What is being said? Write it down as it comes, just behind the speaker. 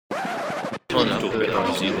On talk about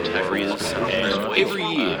New Zealand Terriers, and every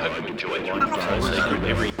year, I hope you enjoy it.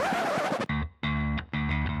 Every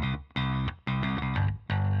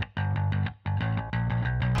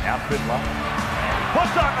Now Fiddler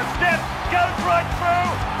puts on the step, goes right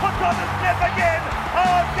through, puts on the step again.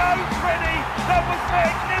 Oh, goes Freddie. That was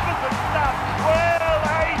magnificent stuff. Well,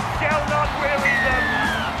 they shall not weary them.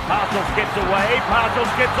 Parcels gets away,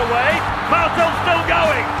 Parcels still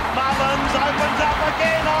going. Mullins opens up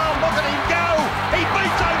again. Oh, look at him go. He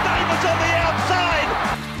beats O'Davis on the outside.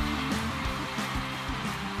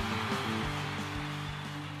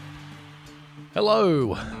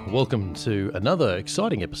 Hello, welcome to another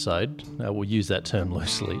exciting episode, we'll use that term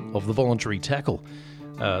loosely, of the Voluntary Tackle,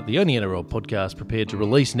 the only NRL podcast prepared to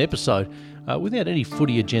release an episode without any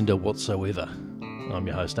footy agenda whatsoever. I'm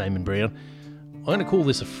your host, Aimon Brown. I'm going to call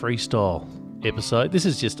this a freestyle episode. This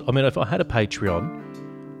is just, if I had a Patreon,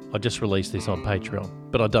 I'd just release this on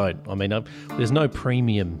Patreon, but I don't. There's no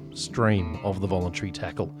premium stream of the Voluntary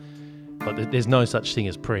Tackle. There's no such thing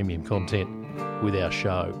as premium content with our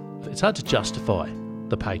show. It's hard to justify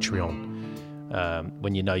the Patreon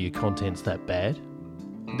when you know your content's that bad.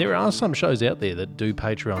 There are some shows out there that do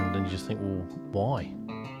Patreon and you just think, well, why?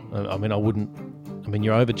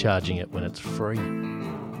 You're overcharging it when it's free.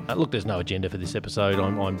 Look, there's no agenda for this episode.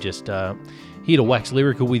 I'm just here to wax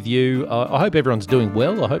lyrical with you. I hope everyone's doing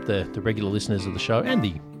well. I hope the regular listeners of the show and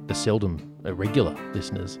the seldom irregular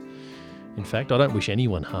listeners. In fact, I don't wish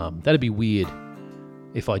anyone harm. That'd be weird.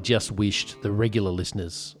 If I just wished the regular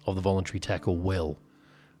listeners of the Voluntary Tackle well,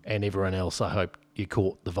 and everyone else, I hope you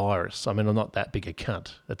caught the virus. I'm not that big a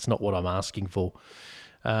cunt. That's not what I'm asking for.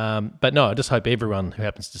 But no, I just hope everyone who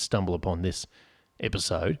happens to stumble upon this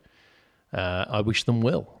episode, I wish them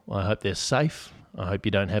well. I hope they're safe. I hope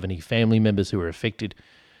you don't have any family members who are affected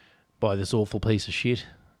by this awful piece of shit.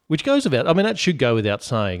 Which goes without, that should go without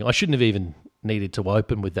saying. I shouldn't have even needed to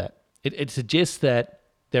open with that. It suggests that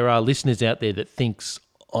there are listeners out there that thinks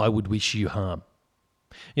I would wish you harm.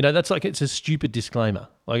 That's it's a stupid disclaimer.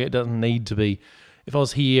 It doesn't need to be. If I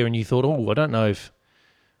was here and you thought, I don't know if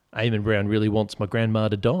Aimon Brown really wants my grandma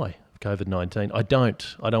to die of COVID-19. I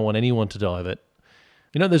don't want anyone to die of it.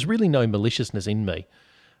 There's really no maliciousness in me,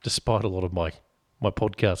 despite a lot of my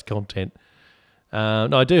podcast content. No,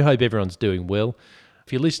 I do hope everyone's doing well.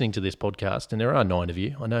 If you're listening to this podcast, and there are 9 of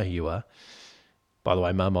you, I know who you are. By the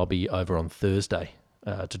way, Mum, I'll be over on Thursday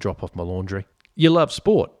to drop off my laundry. You love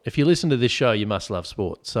sport. If you listen to this show, you must love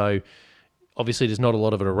sport. So obviously there's not a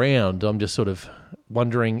lot of it around. I'm just sort of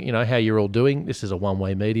wondering, how you're all doing. This is a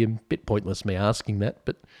one-way medium. Bit pointless me asking that.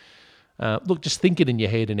 But look, just think it in your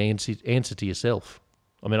head and answer to yourself.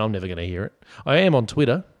 I'm never going to hear it. I am on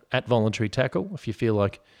Twitter, @Voluntary Tackle, if you feel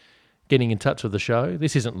like getting in touch with the show.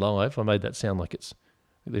 This isn't live. I made that sound like it's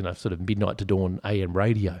sort of midnight to dawn AM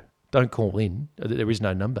radio. Don't call in. There is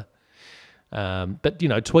no number. But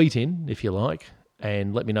tweet in if you like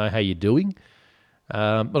and let me know how you're doing.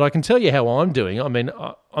 But I can tell you how I'm doing.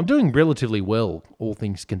 I'm doing relatively well, all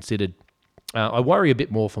things considered. I worry a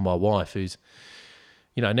bit more for my wife, who's,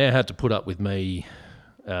 now had to put up with me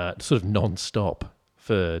sort of non-stop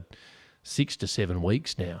for 6 to 7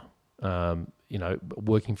 weeks now.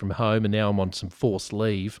 Working from home, and now I'm on some forced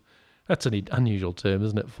leave. That's an unusual term,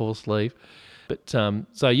 isn't it? Forced leave. But,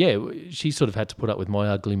 she sort of had to put up with my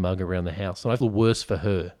ugly mug around the house. And I feel worse for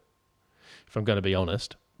her, if I'm going to be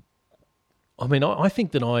honest. I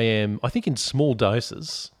think that I think in small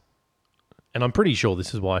doses, and I'm pretty sure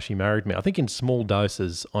this is why she married me, I think in small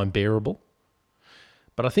doses I'm bearable.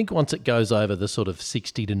 But I think once it goes over the sort of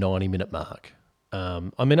 60 to 90 minute mark,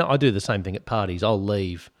 I do the same thing at parties. I'll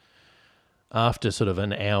leave after sort of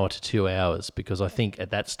an hour to 2 hours because I think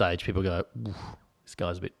at that stage people go, this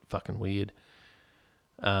guy's a bit fucking weird.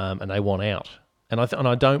 And they want out. And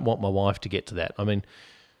I don't want my wife to get to that.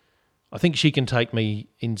 I think she can take me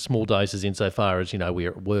in small doses insofar as,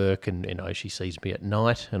 we're at work and, she sees me at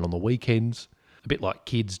night and on the weekends, a bit like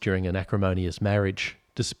kids during an acrimonious marriage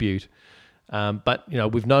dispute. But,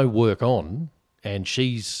 with no work on, and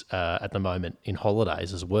she's at the moment in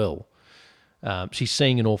holidays as well, she's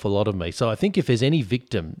seeing an awful lot of me. So I think if there's any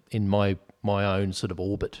victim in my own sort of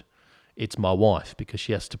orbit, it's my wife, because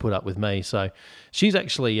she has to put up with me. So she's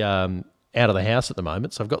actually out of the house at the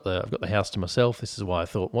moment. So I've got the house to myself. This is why I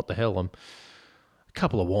thought, what the hell? I'm a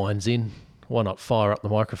couple of wines in. Why not fire up the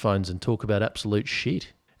microphones and talk about absolute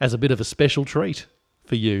shit as a bit of a special treat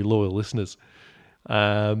for you, loyal listeners.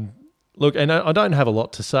 Look, and I don't have a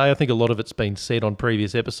lot to say. I think a lot of it's been said on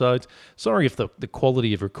previous episodes. Sorry if the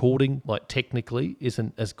quality of recording, technically,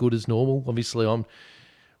 isn't as good as normal. Obviously,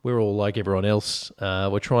 we're all like everyone else.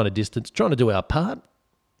 We're trying to do our part.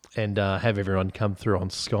 and have everyone come through on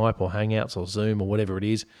Skype or Hangouts or Zoom or whatever it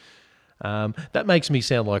is. That makes me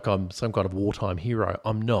sound like I'm some kind of wartime hero.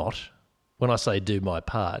 I'm not. When I say do my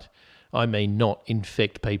part, I mean not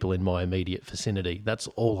infect people in my immediate vicinity. That's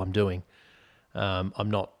all I'm doing. I'm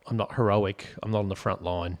not heroic. I'm not on the front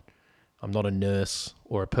line. I'm not a nurse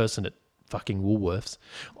or a person at fucking Woolworths.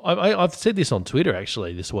 I've said this on Twitter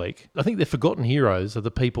actually this week. I think the forgotten heroes are the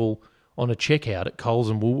people on a checkout at Coles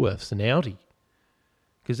and Woolworths and Aldi,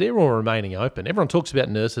 because they're all remaining open. Everyone talks about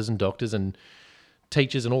nurses and doctors and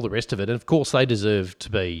teachers and all the rest of it, and of course they deserve to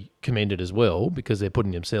be commended as well because they're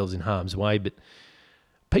putting themselves in harm's way, but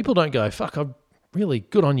people don't go, fuck, I'm really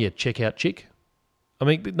good on you, checkout chick. I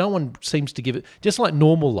mean, no one seems to give it, just like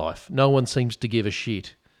normal life, no one seems to give a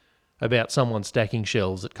shit about someone stacking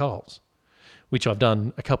shelves at Coles, which I've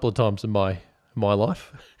done a couple of times in my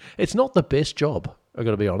life. It's not the best job, I've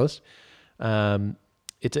got to be honest.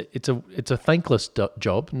 It's a thankless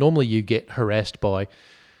job. Normally you get harassed by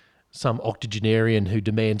some octogenarian who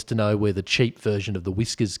demands to know where the cheap version of the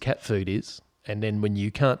Whiskas cat food is, and then when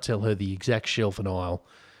you can't tell her the exact shelf and aisle,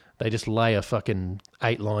 they just lay a fucking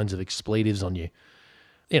 8 lines of expletives on you.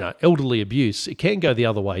 You know, elderly abuse, it can go the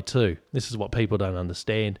other way too. This is what people don't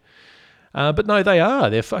understand. But no,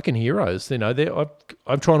 they're fucking heroes. You know,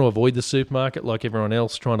 I'm trying to avoid the supermarket like everyone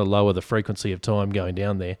else, trying to lower the frequency of time going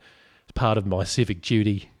down there. It's part of my civic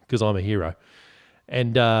duty because I'm a hero.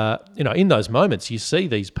 And, you know, in those moments, you see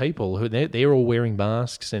these people who they're all wearing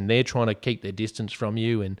masks and they're trying to keep their distance from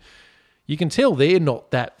you. And you can tell they're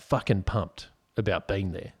not that fucking pumped about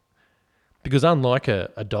being there. Because unlike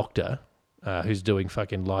a doctor who's doing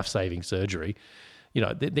fucking life-saving surgery, you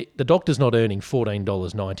know, the doctor's not earning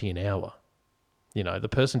 $14.90 an hour. You know, the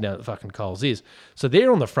person down at the fucking Coles is. So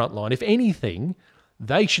they're on the front line. If anything,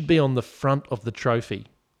 they should be on the front of the trophy,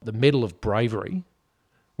 the Medal of Bravery,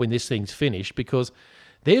 when this thing's finished, because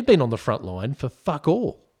they've been on the front line for fuck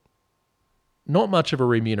all. Not much of a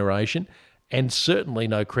remuneration, and certainly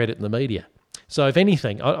no credit in the media. So if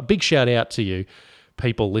anything, a big shout out to you,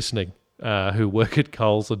 people listening who work at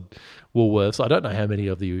Coles and Woolworths. I don't know how many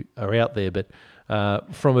of you are out there, but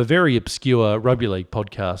from a very obscure rugby league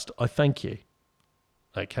podcast, I thank you.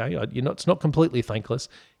 Okay, it's not completely thankless.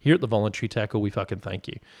 Here at the Voluntary Tackle, we fucking thank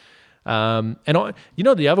you. And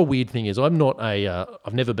the other weird thing is I've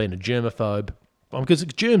never been a germaphobe, because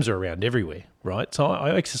germs are around everywhere, right? So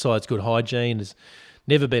I exercise good hygiene. There's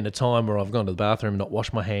never been a time where I've gone to the bathroom and not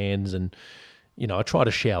washed my hands, and, you know, I try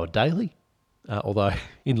to shower daily, although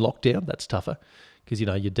in lockdown that's tougher because, you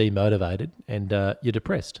know, you're demotivated and you're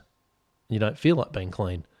depressed. You don't feel like being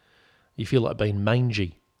clean. You feel like being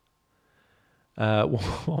mangy.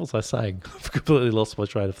 What was I saying? I've completely lost my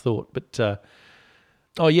train of thought, but...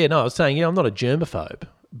 I was saying, I'm not a germaphobe,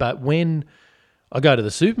 but when I go to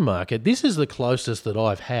the supermarket, this is the closest that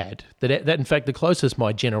I've had, that in fact the closest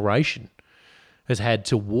my generation has had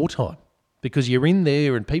to wartime, because you're in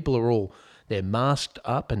there and people are they're masked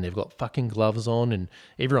up and they've got fucking gloves on and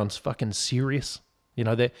everyone's fucking serious. You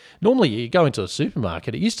know, normally you go into a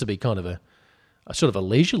supermarket, it used to be kind of a sort of a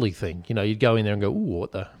leisurely thing. You know, you'd go in there and go,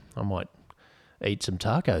 I might eat some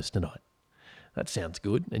tacos tonight. That sounds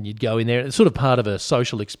good. And you'd go in there. It's sort of part of a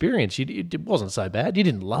social experience. It wasn't so bad. You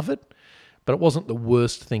didn't love it, but it wasn't the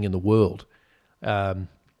worst thing in the world. But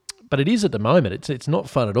it is at the moment. It's not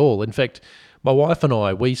fun at all. In fact, my wife and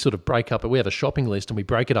I, we sort of break up. We have a shopping list and we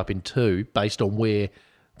break it up in 2 based on where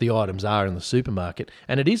the items are in the supermarket.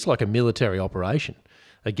 And it is like a military operation.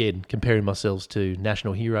 Again, comparing myself to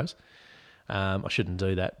national heroes. I shouldn't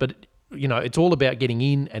do that. But, you know, it's all about getting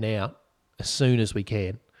in and out as soon as we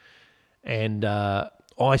can. And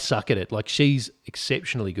I suck at it. Like, she's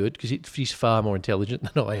exceptionally good because she's far more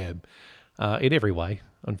intelligent than I am in every way,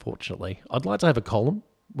 unfortunately. I'd like to have a column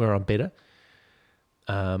where I'm better.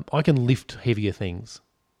 I can lift heavier things.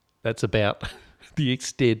 That's about the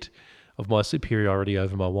extent of my superiority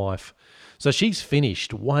over my wife. So she's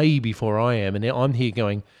finished way before I am, and now I'm here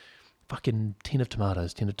going, fucking tin of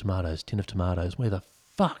tomatoes. Where the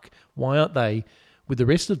fuck? Why aren't they with the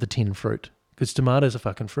rest of the tin fruit? Because tomatoes are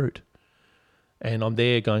fucking fruit. And I'm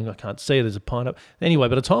there going, I can't see it, there's a pineapple. Anyway,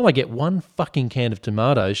 by the time I get one fucking can of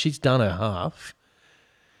tomatoes, she's done her half.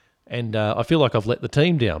 And I feel like I've let the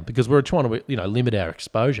team down because we're trying to, you know, limit our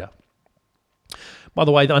exposure. By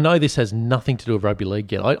the way, I know this has nothing to do with rugby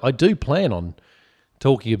league yet. I do plan on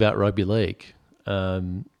talking about rugby league.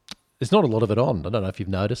 There's not a lot of it on. I don't know if you've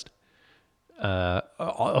noticed. I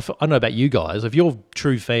know about you guys. If you're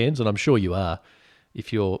true fans, and I'm sure you are,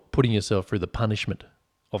 if you're putting yourself through the punishment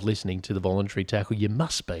of listening to the Voluntary Tackle, you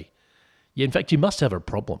must be. In fact, you must have a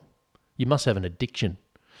problem. You must have an addiction.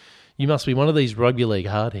 You must be one of these rugby league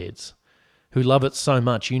hardheads who love it so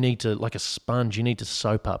much, you need to, like a sponge, you need to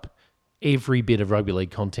soap up every bit of rugby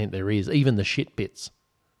league content there is, even the shit bits.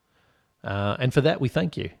 And for that, we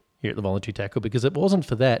thank you here at the Voluntary Tackle, because it wasn't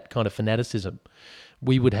for that kind of fanaticism,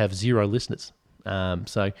 we would have 0 listeners.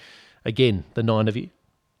 So, again, the 9 of you,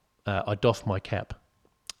 I doff my cap,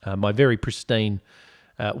 my very pristine,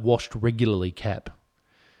 washed regularly cap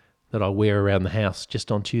that I wear around the house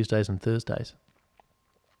just on Tuesdays and Thursdays.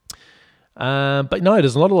 But no,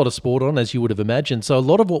 there's not a lot of sport on, as you would have imagined. So a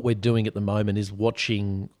lot of what we're doing at the moment is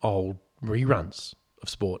watching old reruns of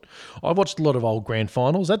sport. I've watched a lot of old grand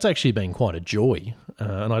finals. That's actually been quite a joy.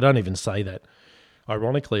 And I don't even say that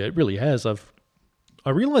ironically. It really has. I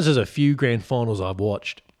realise there's a few grand finals I've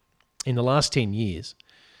watched in the last 10 years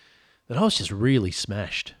that I was just really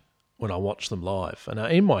smashed when I watched them live. And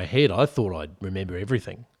in my head, I thought I'd remember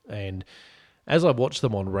everything. And as I watched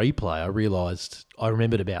them on replay, I realised I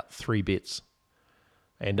remembered about 3 bits.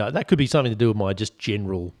 And that could be something to do with my just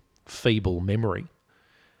general feeble memory.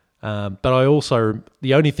 But I also,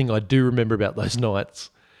 the only thing I do remember about those nights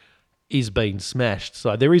is being smashed.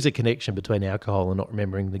 So there is a connection between alcohol and not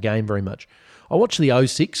remembering the game very much. I watched the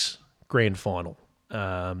 06 grand final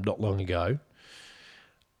not long ago.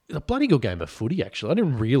 It was a bloody good game of footy, actually. I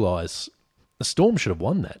didn't realise the Storm should have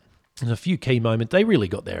won that. There's a few key moments. They really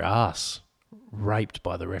got their ass raped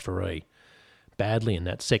by the referee badly in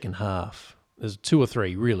that second half. There's 2 or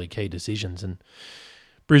 3 really key decisions, and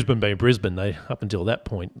Brisbane being Brisbane, they up until that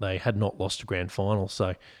point they had not lost a grand final,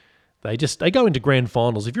 so they go into grand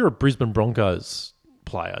finals. If you're a Brisbane Broncos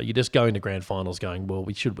player, you just go into grand finals going, well,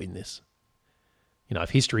 we should win this. You know,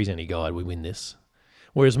 if history's any guide, we win this.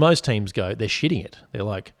 Whereas most teams go, they're shitting it. They're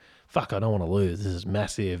like, fuck, I don't want to lose. This is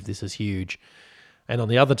massive. This is huge. And on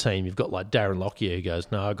the other team, you've got like Darren Lockyer who goes,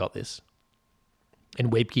 no, I got this. And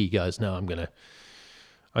Webke goes, no, I'm gonna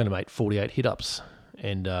make 48 hit-ups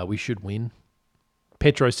and we should win.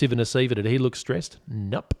 Petro Civoniceva, did he look stressed?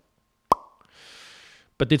 Nope.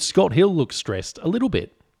 But did Scott Hill look stressed? A little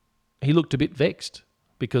bit. He looked a bit vexed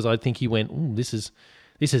because I think he went, this is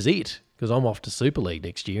it, because I'm off to Super League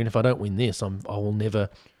next year, and if I don't win this, I'll never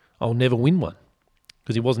win one,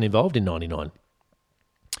 because he wasn't involved in 99.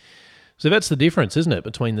 So that's the difference, isn't it,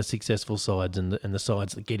 between the successful sides and the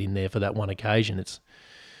sides that get in there for that one occasion. It's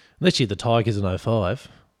unless you're the Tigers in 05,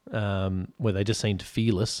 where they just seemed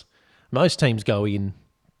fearless. Most teams go in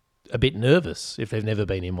a bit nervous if they've never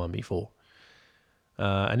been in one before.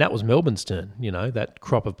 And that was Melbourne's turn. You know, that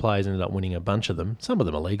crop of players ended up winning a bunch of them. Some of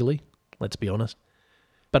them illegally, let's be honest.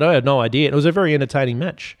 But I had no idea. It was a very entertaining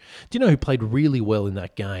match. Do you know who played really well in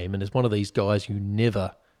that game and is one of these guys you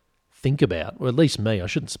never think about, or at least me, I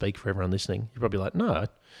shouldn't speak for everyone listening. You're probably like, no,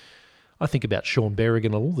 I think about Sean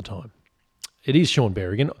Berrigan all the time. It is Sean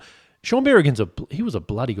Berrigan. Sean Berrigan's he was a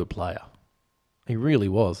bloody good player. He really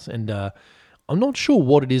was. And I'm not sure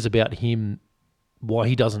what it is about him, why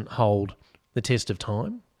he doesn't hold the test of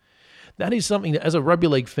time. That is something that, as a rugby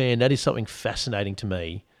league fan, that is something fascinating to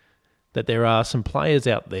me, that there are some players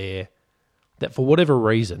out there that for whatever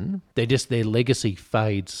reason, their legacy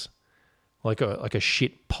fades like a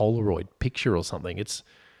shit Polaroid picture or something.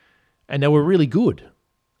 And they were really good.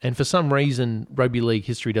 And for some reason, rugby league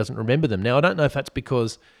history doesn't remember them. Now, I don't know if that's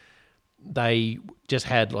because they just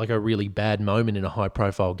had like a really bad moment in a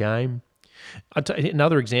high-profile game. I'll tell you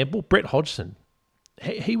another example, Brett Hodgson.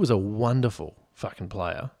 He was a wonderful fucking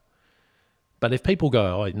player. But if people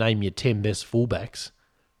go, name your 10 best fullbacks,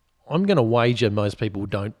 I'm going to wager most people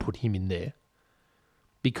don't put him in there.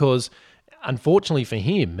 Because unfortunately for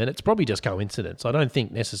him, and it's probably just coincidence, I don't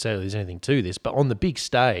think necessarily there's anything to this, but on the big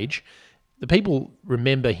stage, the people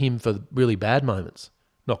remember him for really bad moments,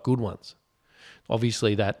 not good ones.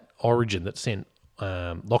 Obviously, that origin that sent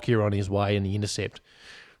Lockyer on his way in the intercept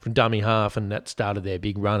from dummy half, and that started their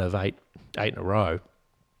big run of eight in a row.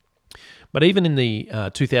 But even in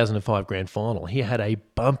the 2005 grand final, he had a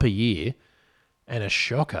bumper year and a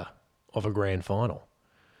shocker of a grand final.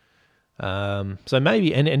 So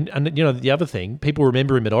maybe, and you know, the other thing, people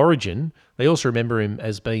remember him at Origin. They also remember him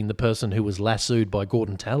as being the person who was lassoed by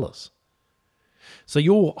Gordon Tallis. So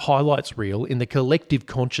your highlights reel, in the collective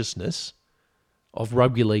consciousness of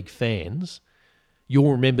rugby league fans,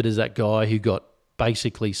 you're remembered as that guy who got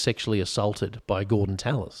basically sexually assaulted by Gordon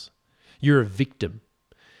Tallis. You're a victim.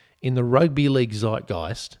 In the rugby league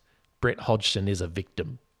zeitgeist, Brett Hodgson is a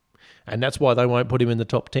victim. And that's why they won't put him in the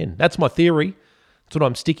top 10. That's my theory. That's what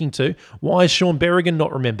I'm sticking to. Why is Sean Berrigan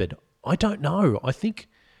not remembered? I don't know. I think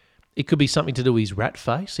it could be something to do with his rat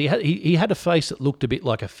face. He had a face that looked a bit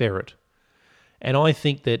like a ferret. And I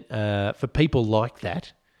think that for people like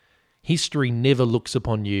that, history never looks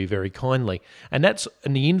upon you very kindly. And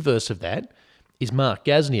the inverse of that is Mark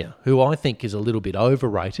Gasnier, who I think is a little bit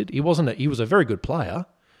overrated. He was a very good player,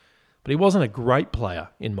 but he wasn't a great player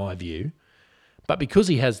in my view. But because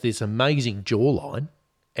he has this amazing jawline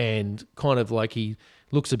and kind of like he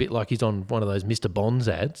looks a bit like he's on one of those Mr. Bonds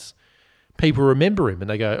ads, people remember him and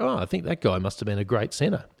they go, oh, I think that guy must have been a great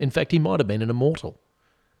centre. In fact, he might have been an immortal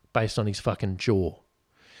based on his fucking jaw.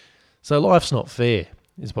 So life's not fair,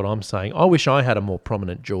 is what I'm saying. I wish I had a more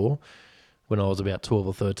prominent jaw when I was about 12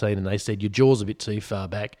 or 13 and they said, your jaw's a bit too far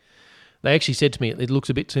back. They actually said to me, it looks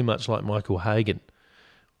a bit too much like Michael Hagan,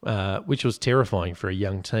 which was terrifying for a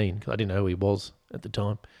young teen because I didn't know who he was at the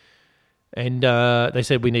time. And they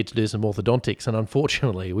said we need to do some orthodontics, and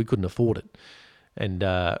unfortunately we couldn't afford it. And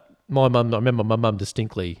I remember my mum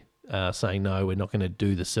distinctly saying, no, we're not going to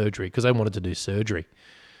do the surgery because they wanted to do surgery.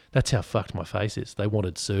 That's how fucked my face is. They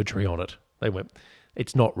wanted surgery on it. They went,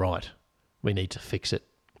 it's not right. We need to fix it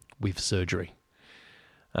with surgery.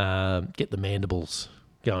 Get the mandibles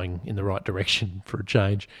going in the right direction for a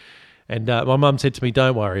change. And my mum said to me,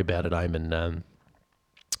 don't worry about it, Aimon.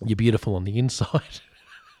 You're beautiful on the inside.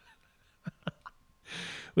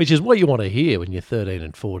 Which is what you want to hear when you're 13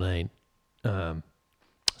 and 14. I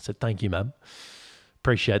said, thank you, Mum.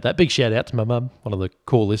 Appreciate that. Big shout out to my mum, one of the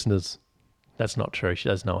core listeners. That's not true. She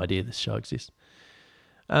has no idea this show exists.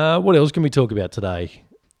 What else can we talk about today?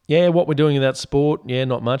 Yeah, what we're doing in that sport. Yeah,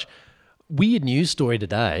 not much. Weird news story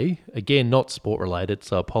today. Again, not sport related,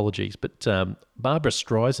 so apologies. But Barbra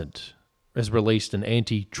Streisand has released an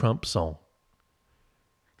anti-Trump song.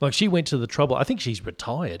 Like she went to the trouble. I think she's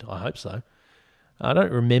retired. I hope so. I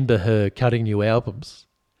don't remember her cutting new albums.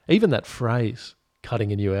 Even that phrase,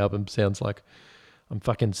 cutting a new album, sounds like I'm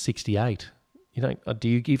fucking 68. You don't? Do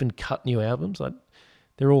you even cut new albums?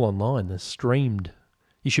 They're all online. They're streamed.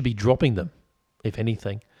 You should be dropping them, if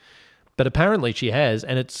anything. But apparently she has,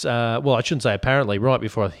 and it's, well, I shouldn't say apparently. Right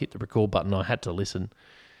before I hit the record button, I had to listen.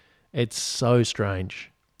 It's so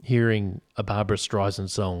strange hearing a Barbra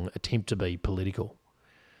Streisand song attempt to be political.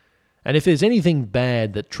 And if there's anything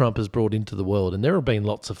bad that Trump has brought into the world, and there have been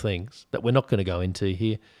lots of things that we're not going to go into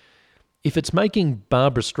here, if it's making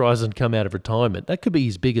Barbra Streisand come out of retirement, that could be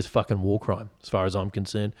his biggest fucking war crime, as far as I'm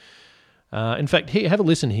concerned. In fact, here, have a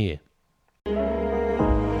listen here.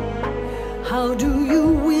 How do you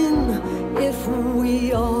win if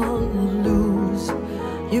we all lose?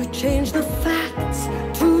 You change the facts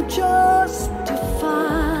to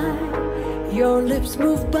justify. Your lips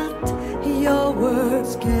move, but your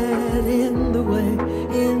words get in the way,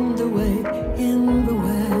 in the way, in the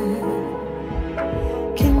way.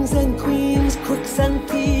 Kings and queens, crooks and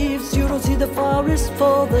thieves, you don't see the forest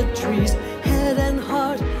for the trees. Head and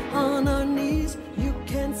heart on our knees, you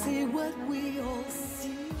can't see what we all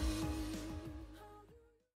see.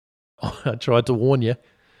 I tried to warn you.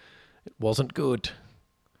 It wasn't good.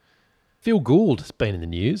 Phil Gould has been in the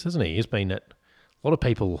news, hasn't he? He's been at a lot of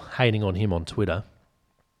people hating on him on Twitter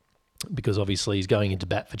because obviously he's going into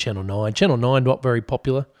bat for Channel 9. Channel 9 not very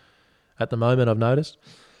popular at the moment, I've noticed.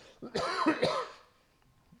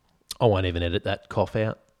 I won't even edit that cough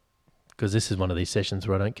out because this is one of these sessions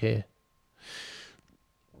where I don't care.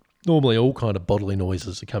 Normally all kind of bodily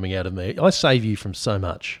noises are coming out of me. I save you from so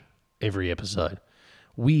much every episode.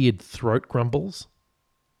 Weird throat grumbles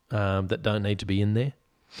that don't need to be in there.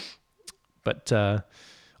 But I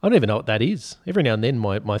don't even know what that is. Every now and then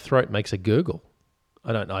my throat makes a gurgle.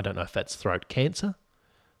 I don't know if that's throat cancer.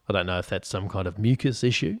 I don't know if that's some kind of mucus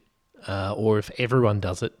issue or if everyone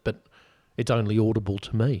does it, but it's only audible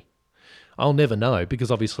to me. I'll never know because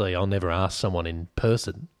obviously I'll never ask someone in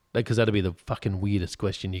person because that'd be the fucking weirdest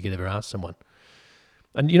question you could ever ask someone.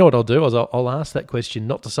 And you know what I'll do is I'll ask that question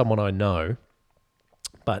not to someone I know,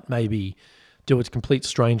 but maybe to a complete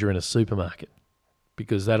stranger in a supermarket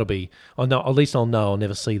because that'll be, at least I'll know I'll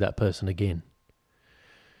never see that person again.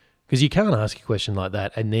 Because you can't ask a question like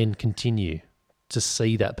that and then continue to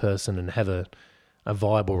see that person and have a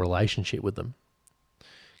viable relationship with them.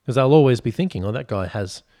 Because they'll always be thinking, oh, that guy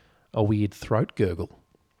has a weird throat gurgle.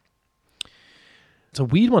 It's a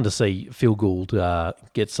weird one to see Phil Gould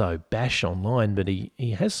get so bashed online, but he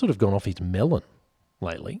has sort of gone off his melon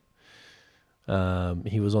lately.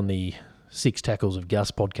 He was on the Six Tackles of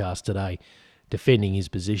Gus podcast today defending his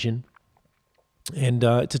position. And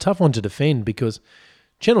it's a tough one to defend because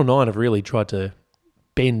Channel 9 have really tried to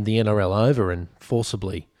bend the NRL over and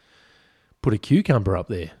forcibly put a cucumber up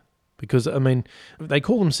there. Because, I mean, they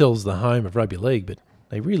call themselves the home of rugby league, but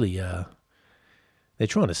they really they're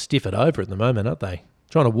trying to stiff it over at the moment, aren't they?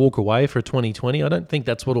 Trying to walk away for 2020. I don't think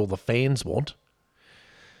that's what all the fans want.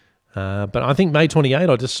 But I think May 28,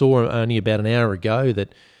 I just saw only about an hour ago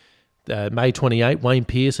that May 28, Wayne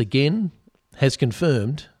Pearce again has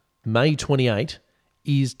confirmed May 28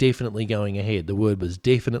 is definitely going ahead. The word was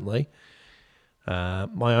definitely.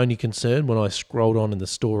 My only concern when I scrolled on in the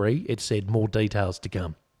story, it said more details to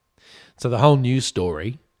come. So the whole news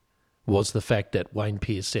story was the fact that Wayne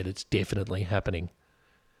Pearce said it's definitely happening,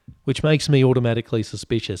 which makes me automatically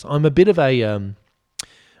suspicious. I'm a bit of a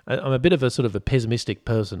sort of a pessimistic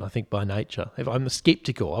person, I think, by nature. I'm a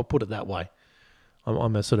skeptical, I'll put it that way.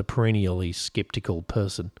 I'm a sort of perennially skeptical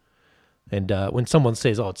person. And when someone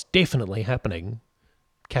says, oh, it's definitely happening,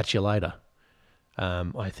 catch you later,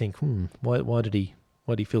 I think, why did he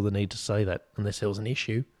feel the need to say that unless there was an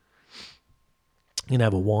issue? You can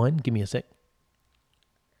have a wine. Give me a sec.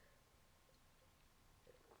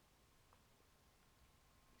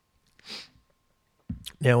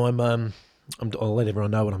 Now I'll let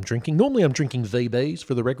everyone know what I'm drinking. Normally I'm drinking VBs,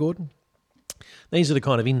 for the record. These are the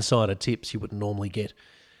kind of insider tips you wouldn't normally get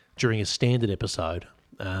during a standard episode.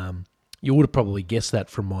 You would have probably guessed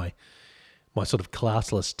that from my sort of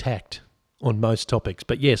classless tact on most topics.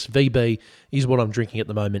 But yes, VB is what I'm drinking at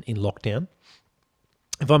the moment in lockdown.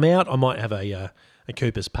 If I'm out, I might have a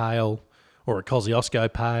Cooper's Pale or a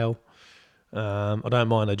Kosciuszko Pale. I don't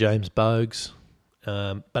mind a James Bogues.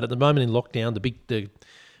 But at the moment in lockdown, the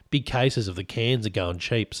big cases of the cans are going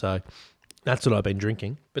cheap, so that's what I've been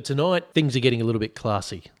drinking. But tonight, things are getting a little bit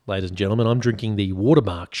classy, ladies and gentlemen. I'm drinking the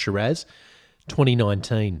Watermark Shiraz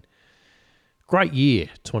 2019. Great year,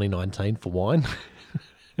 2019, for wine.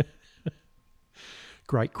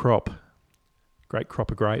 Great crop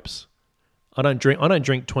of grapes. I don't drink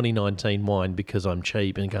 2019 wine because I'm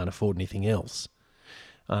cheap and can't afford anything else.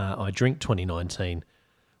 I drink 2019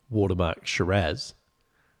 Watermark Shiraz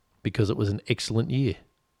because it was an excellent year.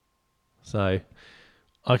 So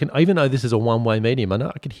I can, even though this is a one-way medium,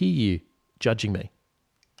 I can hear you judging me.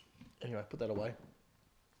 Anyway, put that away.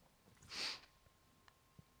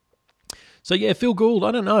 So yeah, Phil Gould,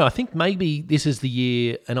 I don't know. I think maybe this is the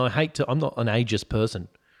year, and I'm not an ageist person,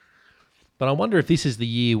 but I wonder if this is the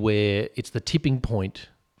year where it's the tipping point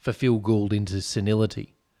for Phil Gould into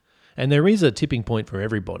senility. And there is a tipping point for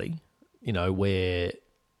everybody, where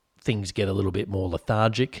things get a little bit more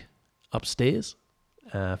lethargic upstairs.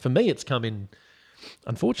 For me, it's come in,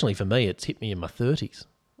 unfortunately for me, it's hit me in my 30s.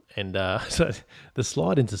 And so the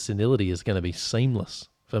slide into senility is going to be seamless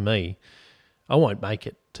for me. I won't make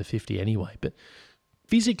it to 50 anyway. But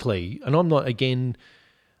physically, and I'm not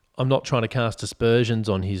trying to cast aspersions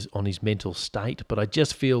on his mental state, but I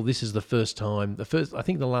just feel this is the first time, I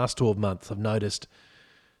think the last 12 months I've noticed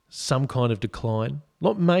some kind of decline.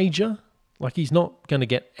 Not major, like he's not going to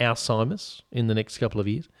get Alzheimer's in the next couple of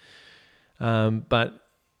years. But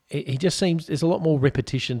he just seems, there's a lot more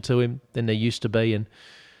repetition to him than there used to be.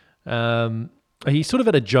 And he's sort of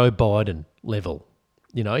at a Joe Biden level.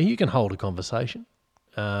 You can hold a conversation,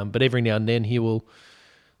 but every now and then he will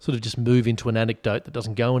sort of just move into an anecdote that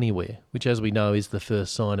doesn't go anywhere, which, as we know, is the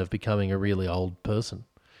first sign of becoming a really old person.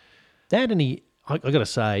 That, and I got to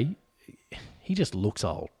say, he just looks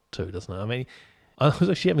old too, doesn't he? I mean, I was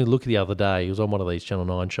actually having a look the other day. He was on one of these Channel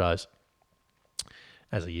 9 shows,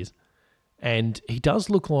 as he is, and he does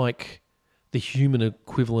look like the human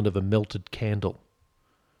equivalent of a melted candle.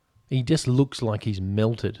 He just looks like he's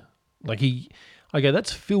melted. Okay,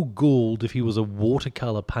 that's Phil Gould if he was a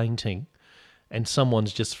watercolour painting and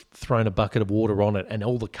someone's just thrown a bucket of water on it and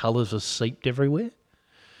all the colours are seeped everywhere.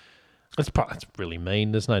 That's really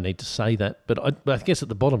mean. There's no need to say that. But I guess at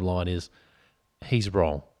the bottom line is he's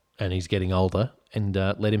wrong and he's getting older, and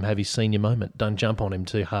let him have his senior moment. Don't jump on him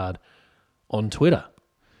too hard on Twitter,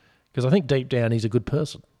 because I think deep down he's a good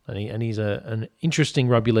person and he's an interesting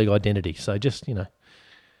rugby league identity. So just,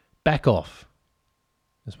 back off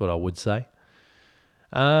is what I would say.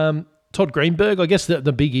 Todd Greenberg, I guess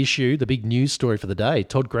the big issue, the big news story for the day,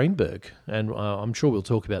 Todd Greenberg, and I'm sure we'll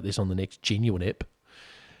talk about this on the next Genuine ep,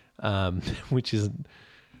 which is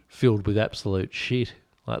filled with absolute shit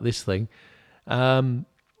like this thing.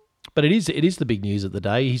 But it is the big news of the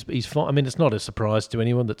day. He's fine. I mean, it's not a surprise to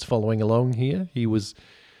anyone that's following along here. He was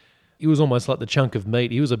almost like the chunk of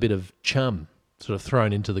meat. He was a bit of chum, sort of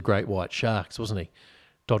thrown into the great white sharks, wasn't he?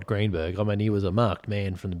 Todd Greenberg. I mean, he was a marked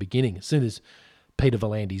man from the beginning. As soon as Peter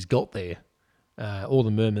V'landys got there, all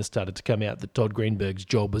the murmurs started to come out that Todd Greenberg's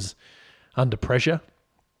job was under pressure.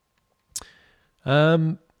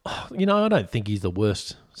 I don't think he's the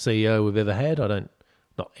worst CEO we've ever had.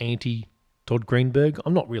 Not anti Todd Greenberg.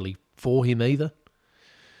 I'm not really for him either.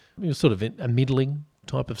 He was sort of a middling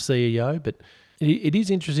type of CEO, but it is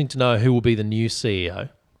interesting to know who will be the new CEO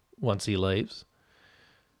once he leaves.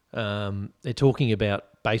 They're talking about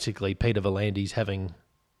basically Peter V'landys having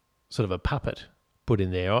sort of a puppet put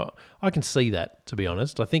in there. I can see that, to be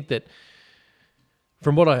honest. I think that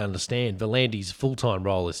From what I understand, Volandi's full-time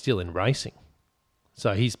role is still in racing.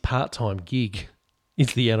 So his part-time gig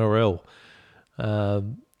is the NRL.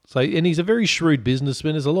 And he's a very shrewd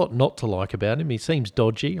businessman. There's a lot not to like about him. He seems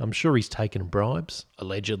dodgy. I'm sure he's taken bribes,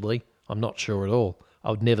 allegedly. I'm not sure at all. I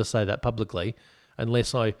would never say that publicly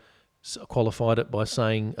unless I qualified it by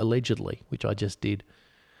saying allegedly, which I just did.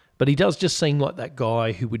 But he does just seem like that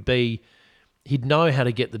guy who he'd know how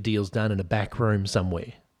to get the deals done in a back room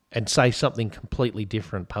somewhere and say something completely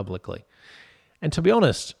different publicly. And to be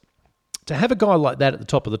honest, to have a guy like that at the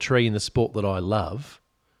top of the tree in the sport that I love,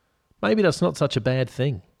 maybe that's not such a bad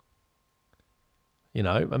thing. You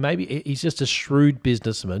know, maybe he's just a shrewd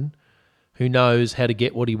businessman who knows how to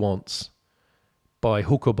get what he wants by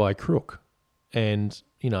hook or by crook. And,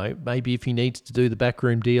 you know, maybe if he needs to do the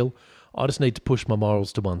backroom deal, I just need to push my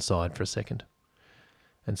morals to one side for a second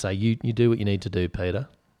and say, you do what you need to do, Peter.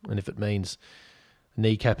 And if it means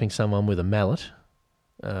kneecapping someone with a mallet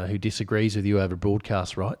who disagrees with you over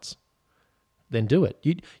broadcast rights, then do it.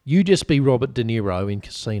 You just be Robert De Niro in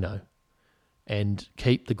Casino and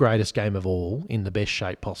keep the greatest game of all in the best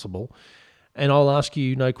shape possible. And I'll ask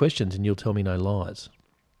you no questions and you'll tell me no lies.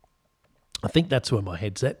 I think that's where my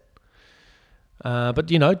head's at. But,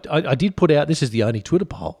 you know, I did put out, this is the only Twitter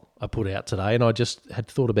poll I put out today, and I just had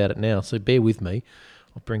thought about it now, so bear with me.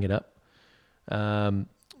 I'll bring it up.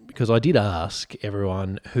 Because I did ask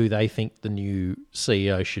everyone who they think the new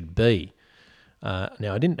CEO should be.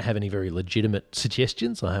 Now, I didn't have any very legitimate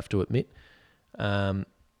suggestions, I have to admit. And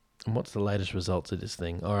what's the latest results of this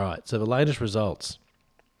thing? All right, so the latest results.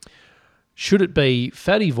 Should it be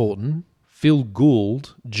Fatty Vaughton, Phil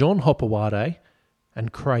Gould, John Hopewade,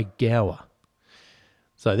 and Craig Gower?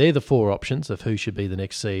 So they're the four options of who should be the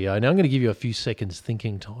next CEO. Now, I'm going to give you a few seconds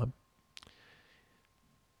thinking time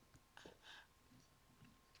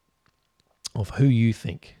of who you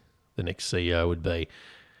think the next CEO would be.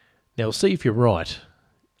 Now, we'll see if you're right.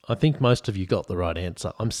 I think most of you got the right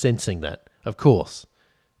answer. I'm sensing that. Of course,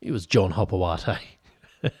 it was John Hopewade.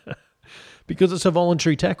 Because it's a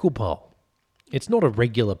voluntary tackle poll. It's not a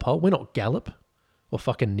regular poll. We're not Gallup or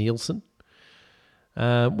fucking Nielsen.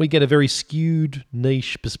 We get a very skewed,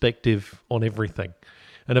 niche perspective on everything.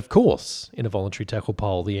 And of course, in a voluntary tackle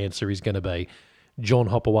poll, the answer is going to be John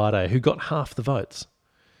Hopewade, who got half the votes.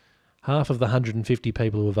 Half of the 150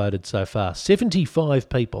 people who have voted so far. 75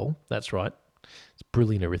 people, that's right, it's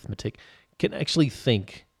brilliant arithmetic, can actually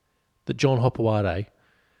think that John Hopewade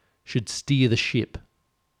should steer the ship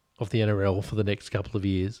of the NRL for the next couple of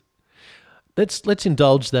years. Let's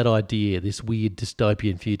indulge that idea, this weird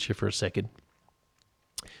dystopian future for a second.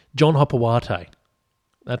 John Hopewade,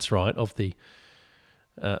 that's right, of the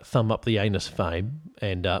thumb up the anus fame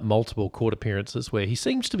and multiple court appearances where he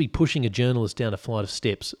seems to be pushing a journalist down a flight of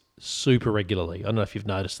steps super regularly. I don't know if you've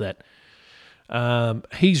noticed that.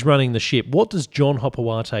 He's running the ship. What does John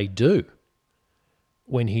Hopewade do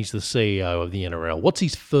when he's the CEO of the NRL? What's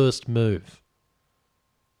his first move?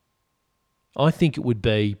 I think it would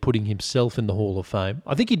be putting himself in the Hall of Fame.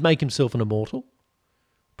 I think he'd make himself an immortal,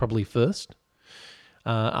 probably first.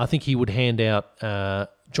 I think he would hand out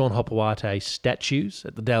John Hopewade statues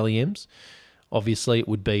at the Dally M's. Obviously, it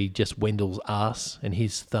would be just Wendell's arse and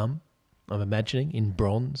his thumb, I'm imagining, in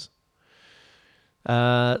bronze.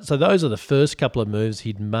 So those are the first couple of moves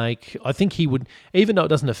he'd make. I think he would, even though it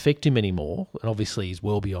doesn't affect him anymore, and obviously he's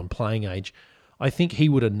well beyond playing age, I think he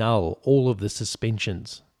would annul all of the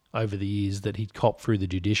suspensions over the years that he'd copped through the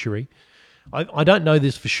judiciary. I don't know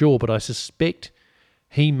this for sure, but I suspect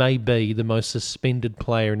he may be the most suspended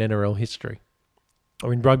player in NRL history,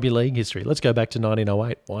 or in rugby league history. Let's go back to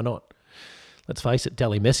 1908. Why not? Let's face it,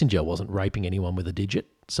 Dally Messenger wasn't raping anyone with a digit.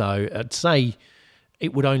 So I'd say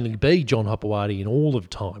it would only be John Hopewade in all of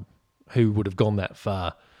time who would have gone that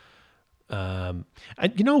far. And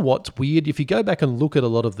you know what's weird? If you go back and look at a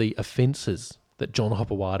lot of the offences that John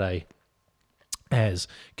Hopewade has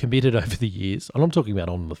committed over the years, and I'm talking about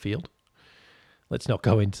on the field, let's not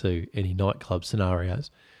go into any nightclub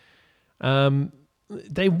scenarios.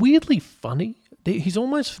 They're weirdly funny.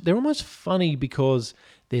 They're almost funny because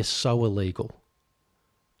they're so illegal.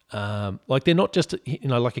 Like they're not just,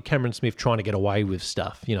 like a Cameron Smith trying to get away with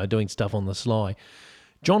stuff, doing stuff on the sly.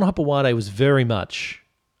 John Hopewade was very much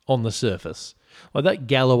on the surface. Like that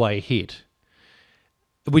Galloway hit,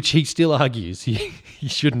 which he still argues he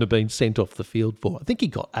shouldn't have been sent off the field for. I think he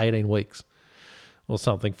got 18 weeks or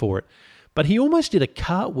something for it. But he almost did a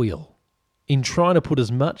cartwheel in trying to put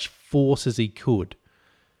as much force as he could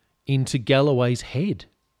into Galloway's head.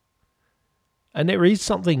 And there is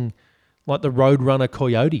something like the Roadrunner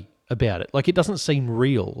coyote about it. Like it doesn't seem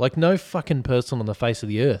real. Like no fucking person on the face of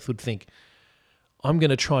the earth would think, I'm going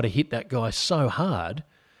to try to hit that guy so hard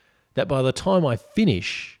that by the time I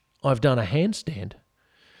finish, I've done a handstand.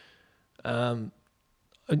 And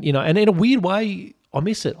in a weird way, I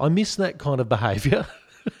miss it. I miss that kind of behaviour.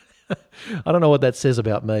 I don't know what that says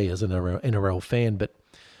about me as an NRL fan, but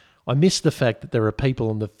I miss the fact that there are people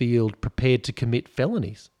on the field prepared to commit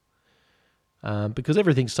felonies. Because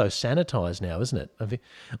everything's so sanitised now, isn't it?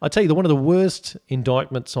 I tell you, one of the worst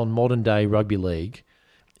indictments on modern day rugby league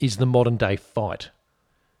is the modern day fight,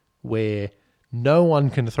 where no one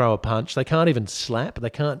can throw a punch. They can't even slap. They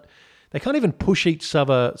can't even push each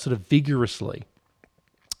other sort of vigorously.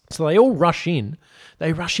 So they all rush in.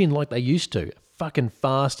 They rush in like they used to, fucking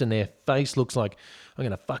fast, and their face looks like, I'm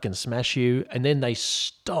going to fucking smash you. And then they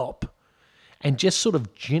stop and just sort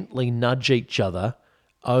of gently nudge each other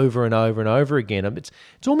over and over and over again.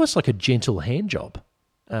 It's almost like a gentle hand job.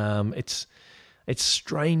 It's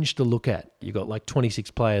strange to look at. You've got like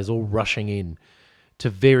 26 players all rushing in to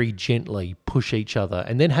very gently push each other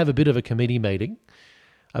and then have a bit of a committee meeting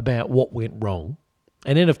about what went wrong.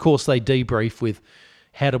 And then, of course, they debrief with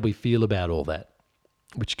how do we feel about all that,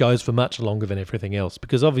 which goes for much longer than everything else,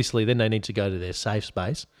 because obviously then they need to go to their safe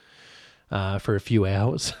space for a few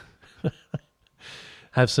hours,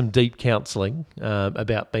 have some deep counselling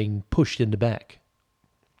about being pushed in the back.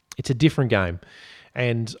 It's a different game.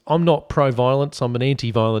 And I'm not pro-violence. I'm an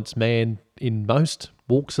anti-violence man in most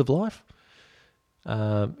walks of life,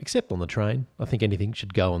 except on the train. I think anything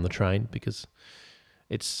should go on the train because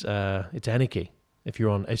it's anarchy. If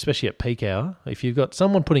you're on, especially at peak hour, if you've got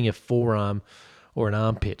someone putting a forearm or an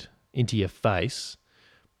armpit into your face,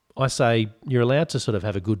 I say you're allowed to sort of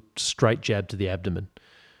have a good straight jab to the abdomen.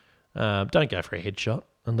 Don't go for a headshot,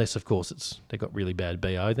 unless, of course, they've got really bad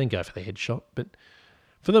BO, then go for the headshot. But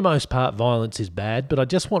for the most part, violence is bad, but I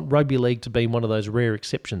just want rugby league to be one of those rare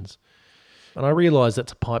exceptions. And I realise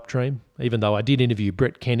that's a pipe dream, even though I did interview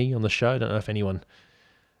Brett Kenny on the show. I don't know if anyone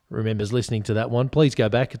remembers listening to that one. Please go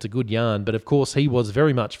back, it's a good yarn. But of course, he was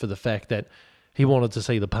very much for the fact that he wanted to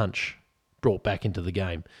see the punch brought back into the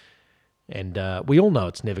game. And we all know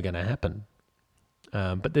it's never going to happen.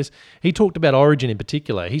 But he talked about Origin in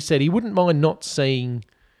particular. He said he wouldn't mind not seeing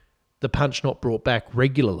the punch not brought back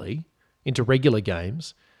regularly into regular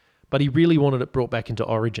games, but he really wanted it brought back into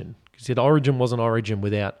Origin. He said Origin wasn't Origin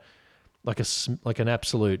without like an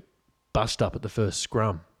absolute bust up at the first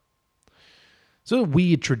scrum. It's a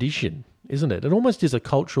weird tradition, isn't it? It almost is a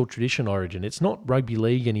cultural tradition, Origin. It's not rugby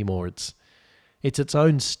league anymore. It's its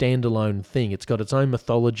own standalone thing. It's got its own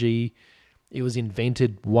mythology. It was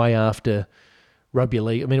invented way after rugby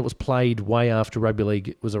league. I mean, it was played way after rugby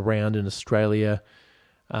league was around in Australia.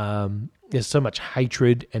 There's so much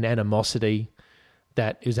hatred and animosity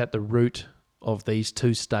that is at the root of these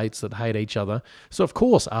two states that hate each other. So, of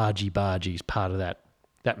course, argy-bargy is part of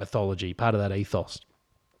that mythology, part of that ethos.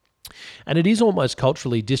 And it is almost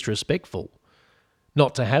culturally disrespectful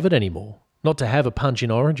not to have it anymore, not to have a punch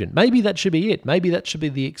in Origin. Maybe that should be it. Maybe that should be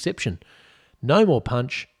the exception. No more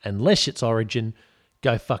punch unless it's Origin.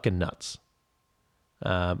 Go fucking nuts.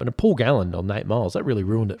 And Paul Gallen on Nate Miles, that really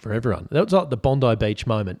ruined it for everyone. That was like the Bondi Beach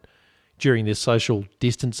moment during this social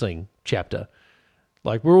distancing chapter.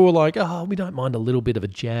 Like, we're all like, oh, we don't mind a little bit of a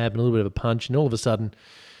jab and a little bit of a punch. And all of a sudden,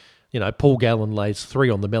 Paul Gallen lays 3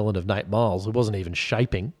 on the melon of Nate Miles, who wasn't even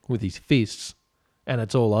shaping with his fists, and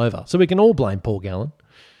it's all over. So we can all blame Paul Gallen.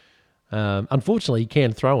 Unfortunately, he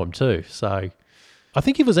can throw them too. So I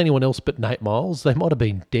think if it was anyone else but Nate Miles, they might have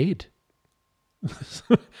been dead.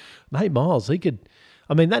 Nate Miles, he's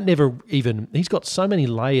got so many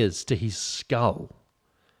layers to his skull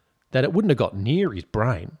that it wouldn't have got near his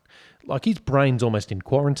brain. Like, his brain's almost in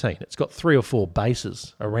quarantine. It's got 3 or 4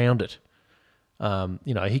 bases around it.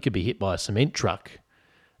 He could be hit by a cement truck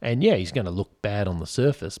and, he's going to look bad on the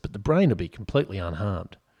surface, but the brain will be completely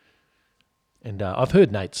unharmed. And I've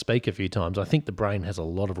heard Nate speak a few times. I think the brain has a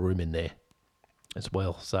lot of room in there as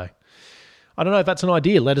well. So I don't know if that's an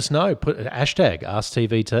idea. Let us know. Put a hashtag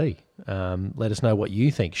AskTVT. Let us know what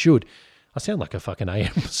you think. I sound like a fucking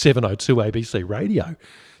AM 702 ABC radio.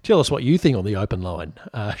 Tell us what you think on the open line.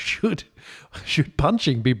 Should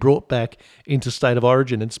punching be brought back into State of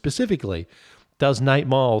Origin? And specifically, does Nate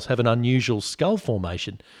Miles have an unusual skull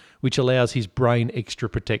formation which allows his brain extra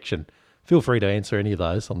protection? Feel free to answer any of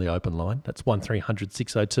those on the open line. That's 1300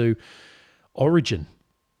 602 Origin.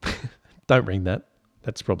 Don't ring that.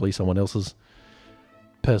 That's probably someone else's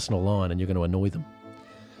personal line and you're going to annoy them.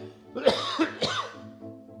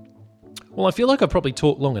 Well, I feel like I've probably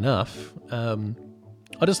talked long enough.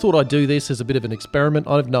 I just thought I'd do this as a bit of an experiment.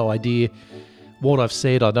 I have no idea what I've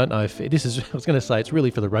said. I don't know if this is, I was going to say it's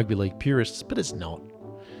really for the rugby league purists, but it's not.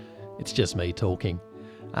 It's just me talking.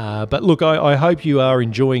 But look, I hope you are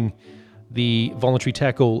enjoying the voluntary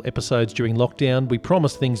tackle episodes during lockdown. We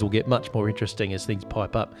promise things will get much more interesting as things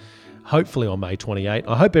pipe up, hopefully on May 28.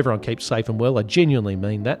 I hope everyone keeps safe and well. I genuinely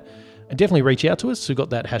mean that. And definitely reach out to us. We've got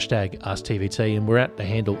that hashtag AskTVT, and we're at the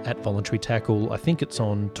handle at voluntary tackle. I think it's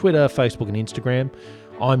on Twitter, Facebook and Instagram.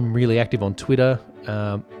 I'm really active on Twitter.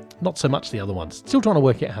 Not so much the other ones. Still trying to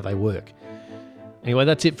work out how they work. Anyway,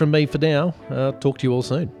 that's it from me for now. Talk to you all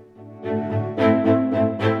soon.